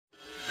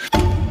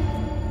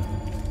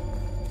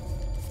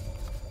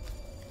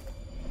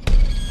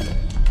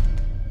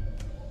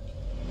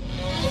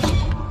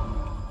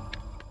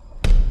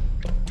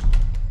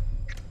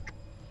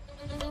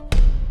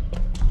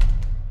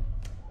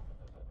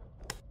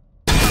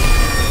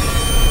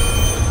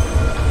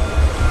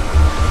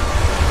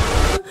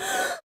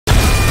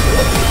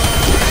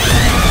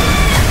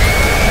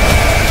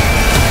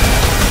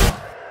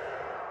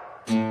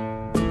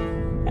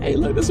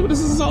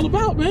all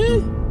about,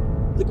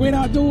 man? The great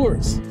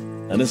outdoors.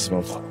 Now this is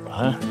what I'm talking about,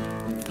 huh?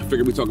 I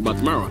figured we'd talk about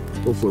tomorrow.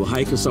 Go for a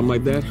hike or something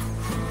like that.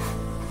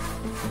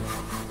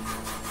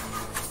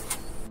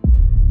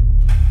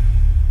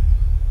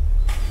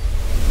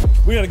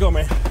 We gotta go,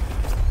 man.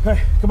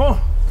 Hey, come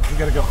on. We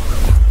gotta go.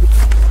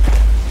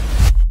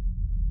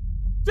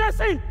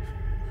 Jesse!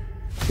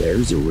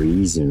 There's a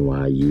reason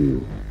why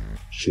you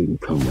shouldn't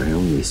come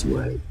around this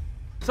way.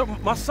 So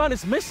my son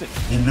is missing.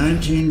 In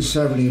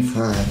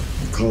 1975,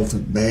 the cult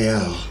of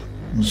Baal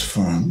was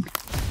formed.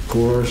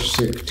 Poor,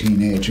 sick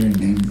teenager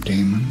named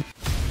Damon.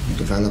 He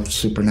developed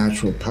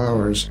supernatural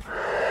powers,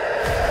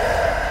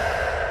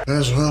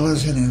 as well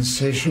as an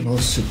insatiable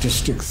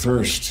sadistic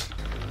thirst,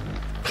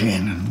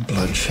 pain and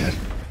bloodshed.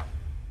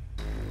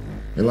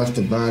 He left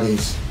the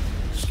bodies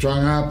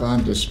strung up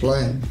on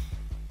display.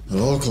 The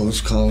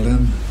locals called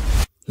him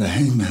the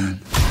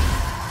Hangman.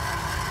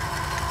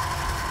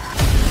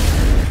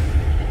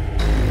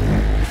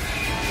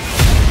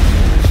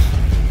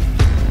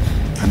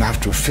 And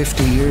after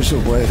 50 years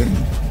of waiting,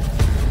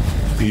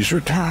 he's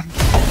returned.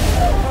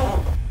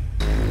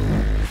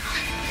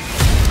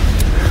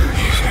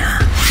 He's here.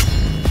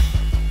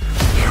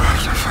 You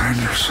have to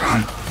find your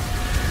son.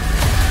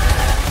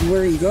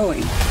 Where are you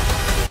going?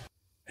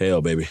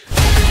 Hell, baby.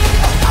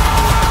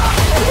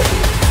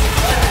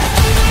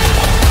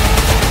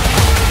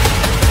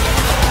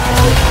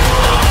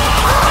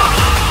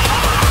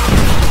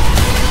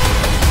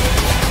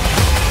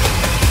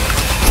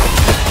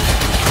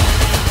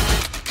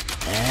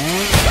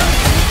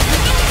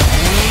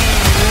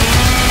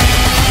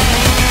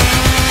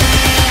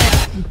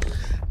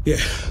 Yeah.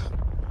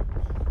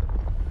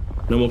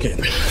 No more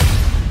camping.